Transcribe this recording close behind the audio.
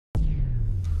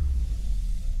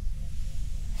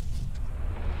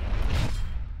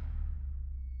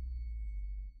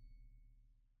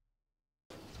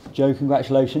Joe,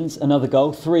 congratulations. Another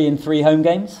goal, 3 in 3 home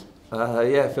games. Yeah,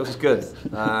 it feels good.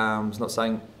 It's not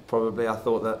something probably I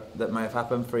thought that may have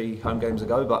happened 3 home games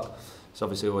ago, but it's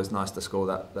obviously always nice to score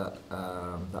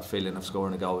that feeling of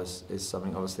scoring a goal is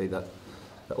something obviously that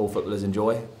all footballers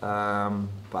enjoy.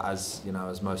 But as you know,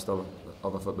 as most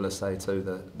other footballers say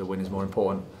too, the win is more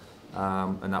important.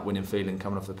 And that winning feeling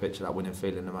coming off the pitch, that winning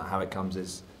feeling, no matter how it comes,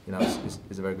 is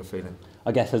a very good feeling.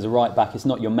 I guess as a right back, it's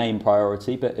not your main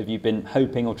priority, but have you been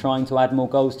hoping or trying to add more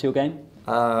goals to your game?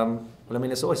 Well, I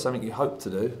mean, it's always something you hope to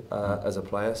do as a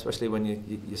player, especially when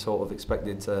you're sort of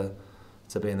expected to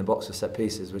be in the box for set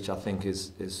pieces, which I think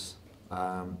is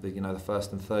the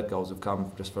first and third goals have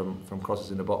come just from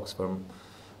crosses in the box from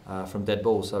dead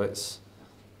balls. So it's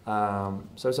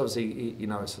obviously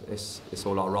it's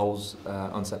all our roles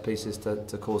on set pieces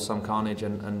to cause some carnage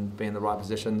and be in the right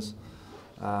positions.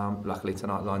 Luckily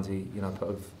tonight, Lindsay put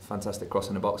a fantastic cross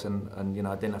in the box and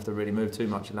I didn't have to really move too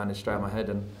much. It landed straight on my head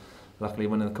and luckily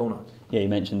went in the corner. Yeah, you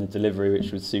mentioned the delivery,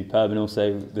 which was superb, and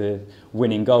also the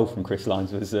winning goal from Chris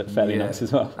Lyons was fairly nice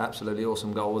as well. Absolutely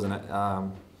awesome goal, wasn't it?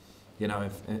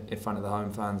 In front of the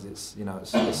home fans, it's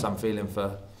some feeling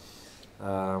for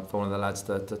one of the lads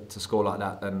to score like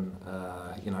that, and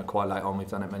quite late on. We've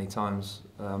done it many times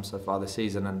so far this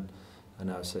season, and I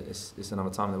know it's another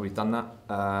time that we've done that.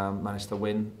 Managed to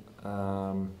win,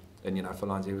 and for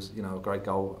Lyons, it was a great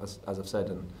goal, as I've said,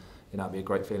 and it'd be a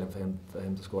great feeling for him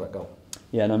to score that goal.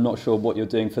 Yeah, and I'm not sure what you're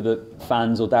doing for the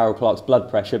fans or Darryl Clark's blood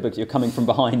pressure, but you're coming from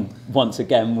behind once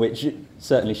again, which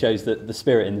certainly shows the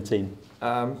spirit in the team.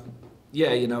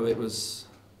 Yeah, it was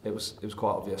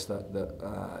quite obvious that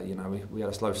we had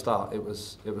a slow start. It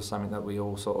was something that we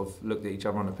all sort of looked at each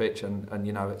other on the pitch, and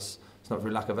it's not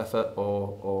through lack of effort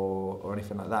or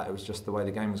anything like that. It was just the way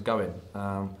the game was going.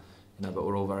 But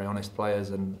we're all very honest players,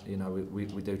 and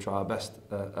we do try our best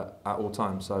at all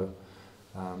times. So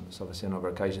it's obviously another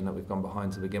occasion that we've gone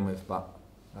behind to begin with, but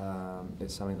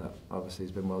it's something that obviously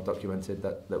has been well documented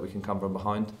that we can come from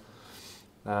behind,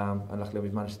 and luckily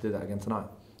we've managed to do that again tonight.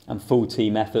 And full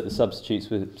team effort. The substitutes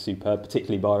were superb,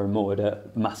 particularly Byron Moore had a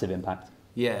massive impact.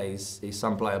 Yeah, he's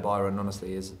some player. Byron,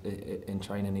 honestly, is in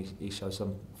training. He shows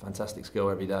some fantastic skill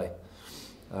every day.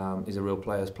 He's a real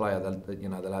player's player.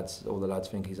 All the lads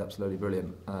think he's absolutely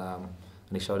brilliant. And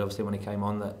he showed obviously when he came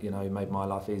on that he made my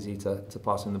life easy to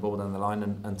pass him the ball down the line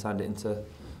and turned it into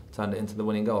the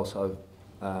winning goal. So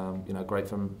great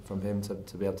from him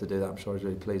to be able to do that. I'm sure he's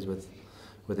really pleased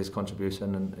with his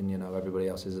contribution, and everybody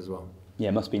else is as well. Yeah,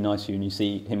 it must be nice for you when you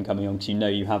see him coming on, because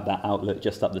you have that outlet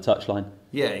just up the touchline.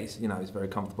 Yeah, he's very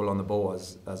comfortable on the ball,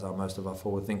 as are most of our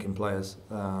forward-thinking players.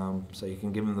 So you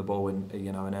can give him the ball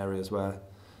in areas where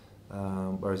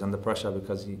he's under pressure,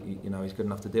 because he's good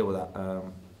enough to deal with that.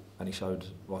 And he showed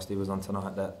whilst he was on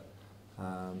tonight that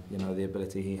the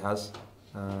ability he has,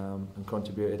 and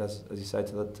contributed, as you say,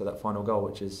 to that final goal,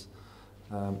 which is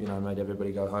made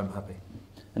everybody go home happy.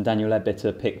 And Daniel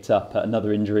Ledbetter picked up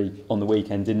another injury on the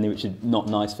weekend, didn't he? Which is not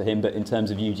nice for him. But in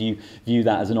terms of you, do you view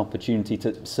that as an opportunity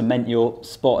to cement your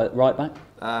spot at right back?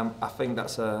 I think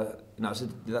that's a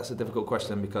difficult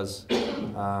question, because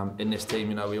in this team,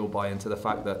 we all buy into the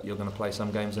fact that you're going to play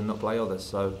some games and not play others.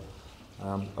 So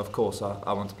of course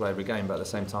I want to play every game, but at the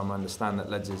same time I understand that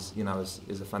Leds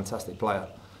is a fantastic player,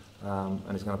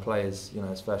 and he's going to play his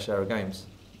fair share of games.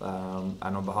 And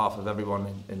on behalf of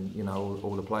everyone in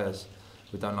all the players,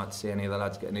 we don't like to see any of the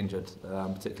lads getting injured,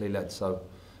 particularly Leds. So,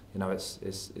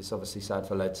 it's obviously sad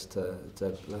for Leds to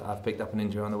have picked up an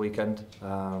injury on the weekend.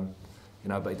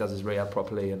 But he does his rehab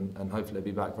properly, and hopefully he'll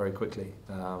be back very quickly.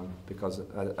 Because,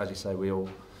 as you say, we're all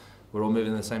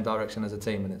moving in the same direction as a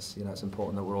team, and it's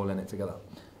important that we're all in it together.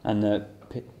 And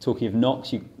talking of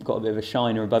knocks, you've got a bit of a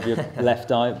shiner above your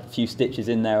left eye, a few stitches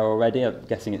in there already. I'm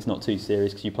guessing it's not too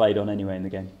serious because you played on anyway in the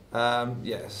game.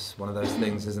 Yes, one of those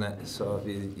things, isn't it? So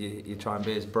you try and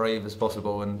be as brave as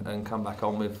possible and come back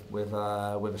on with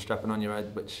a strapping on your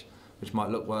head, which might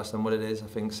look worse than what it is. I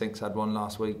think Sinks had one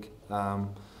last week.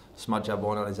 Smudge had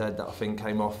one on his head that I think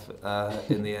came off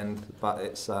in the end. But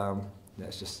it's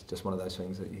just one of those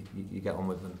things that you get on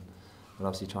with and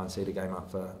obviously try and see the game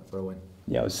out for a win.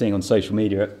 Yeah, I was seeing on social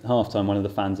media at half-time one of the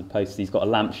fans had posted he's got a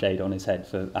lampshade on his head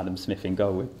for Adam Smith in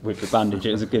goal with the bandage.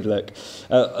 It was a good look.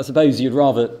 I suppose you'd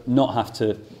rather not have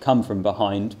to come from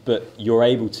behind, but you're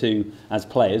able to, as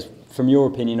players. From your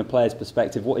opinion, a player's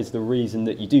perspective, what is the reason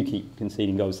that you do keep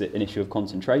conceding goals? Is it an issue of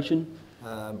concentration?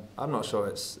 I'm not sure.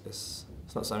 It's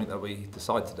not something that we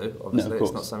decide to do. Obviously, no,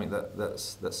 it's not something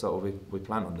that's sort of we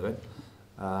plan on doing.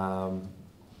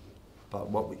 But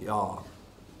what we are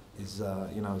is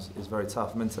very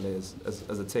tough mentally as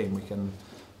a team.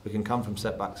 We can come from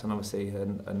setbacks and obviously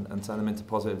and turn them into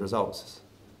positive results.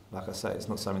 like I say, it's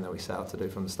not something that we set out to do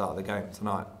from the start of the game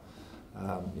tonight.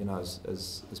 You know,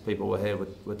 as people were here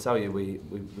would tell you,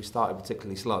 we started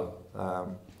particularly slow,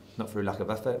 not through lack of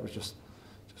effort. It was just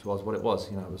was what it was.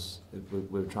 You know,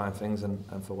 we were trying things, and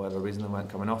for whatever reason they weren't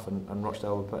coming off, and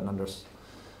Rochdale were putting under us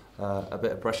a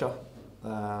bit of pressure.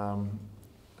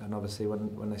 And obviously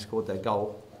when they scored their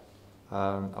goal,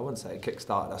 I wouldn't say it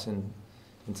kick-started us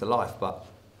into life, but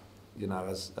you know,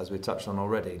 as we touched on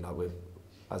already, like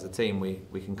as a team,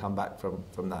 we can come back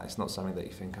from that. It's not something that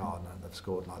you think, oh no, they've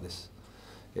scored like this.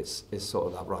 It's sort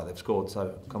of like, right, they've scored,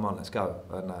 so come on, let's go.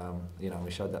 And you know,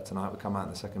 we showed that tonight. We come out in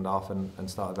the second half and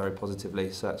started very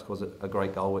positively. Cirque scores a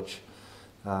great goal, which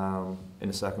in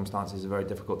the circumstances is a very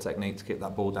difficult technique to keep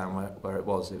that ball down where it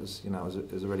was. It was, you know,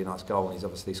 it was a really nice goal, and he's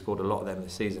obviously scored a lot of them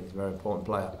this season. He's a very important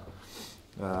player.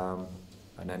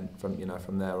 And then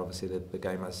from there, obviously the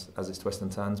game has its twists and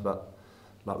turns, but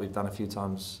like we've done a few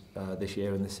times this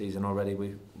year and this season already,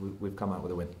 we've come out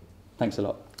with a win. Thanks a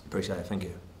lot. Appreciate it. Thank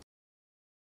you.